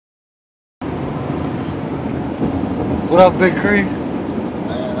What up, Big Kree?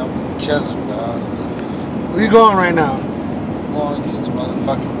 Man, I'm chilling, dog. Where you going right now? I'm going to the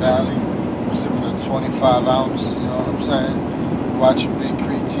motherfucking valley. I'm sipping a 25 ounce, you know what I'm saying? Watching Big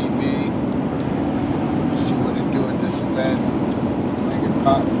Kree TV. See what they do at this event. Let's make it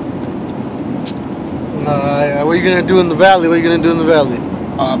pop. What are you gonna do in the valley? What are you gonna do in the valley?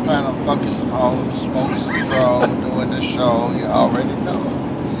 I plan on fucking some hoes, smoking some dro, doing the show. You already know.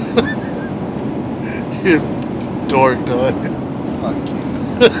 You dork, dog. Fuck you.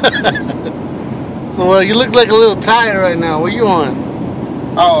 So, you look like a little tired right now. What you on?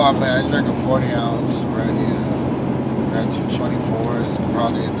 Oh, I mean, I drank a 40 ounce already. Got 2 24s and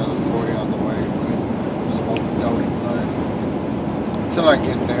probably another 40 on the way. But smoking dirty blood. Until I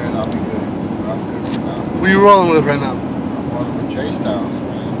get there, and I'll be good. But I'm good for now. Who you rolling with right now? I'm rolling with J Styles,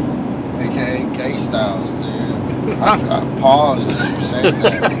 man. AKA Gay Styles, dude. I paused just for saying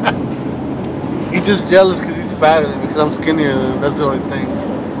that. He's just jealous because he's fatter than me, because I'm skinnier than him. That's the only thing.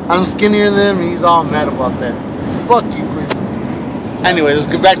 I'm skinnier than him, and he's all mad about that. Fuck you, Kree. Anyway, let's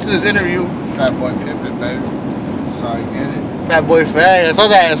get back to this interview. Fat boy pimpin', baby. So I get it. Fat boy fag. I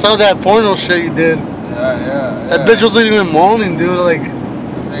saw that porno shit you did. Yeah. That bitch wasn't even moaning, dude. Like,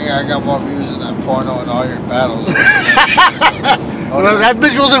 Nigga, I got more views than that porno and all your battles. that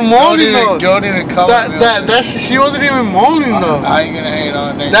bitch wasn't moaning though. Don't even come she wasn't even moaning though. How you gonna hate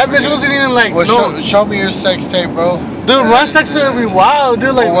on that? That bitch wasn't even like, well, no. Show me your sex tape, bro. Dude, my sex tape would be wild,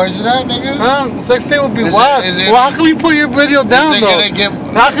 dude. Like, where's it at, nigga? Sex tape would be wild. Well, how come you put your video down though?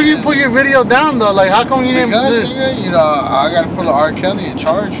 How come you put your video down though? Like, how come you didn't? Because, nigga, you know, I gotta put an R. Kelly in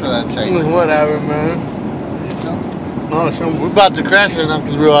charge for that tape. Whatever, man. No, we're about to crash right now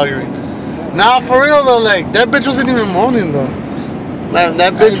because we're arguing. Nah, for real though, like, that bitch wasn't even moaning though.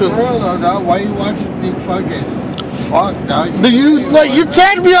 That bitch was. For real though, dog. Why you watching me fucking fuck, dog? You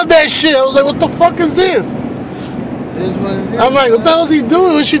tagged me on that shit. I was like, what the fuck is this? Is what it is. I'm like, what the hell is he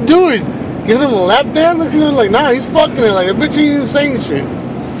doing? What's she doing? Giving him a lap dance? I'm like, nah, he's fucking her. Like, a bitch ain't even saying shit.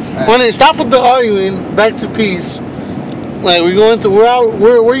 When they stop with the arguing, back to peace. Like, we going to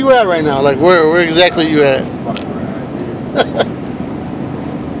where you at right now? Like, where exactly you at?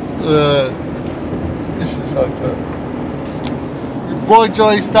 This shit sucked up. Your boy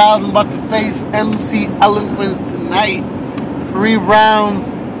Joey Styles, I'm about to face MC Elephants tonight. 3 rounds.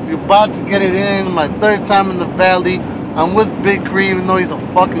 We're about to get it in. My 3rd time in the valley. I'm with Big Kree, even though he's a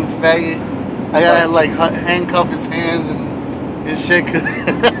fucking faggot. I gotta like handcuff his hands and shit, cause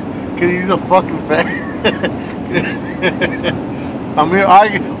he's a fucking faggot. I'm here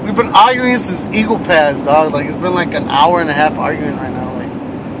arguing. We've been arguing since Eagle Pass, dog. Like, it's been like an hour and a half arguing right now. Like,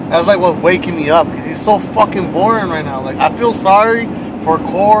 that's like what's waking me up, because he's so fucking boring right now. Like, I feel sorry for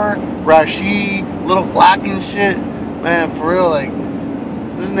Core, Rashid, Little Glock and shit. Man, for real, like,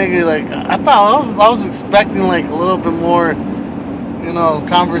 this nigga, like, I was expecting like a little bit more, you know,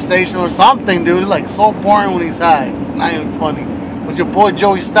 conversation or something, dude. It's like so boring when he's high. Not even funny. With your boy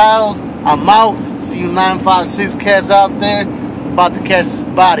Joey Styles, I'm out. See you 956 cats out there. About to catch his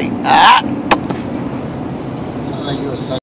body. Ah! Sound like you were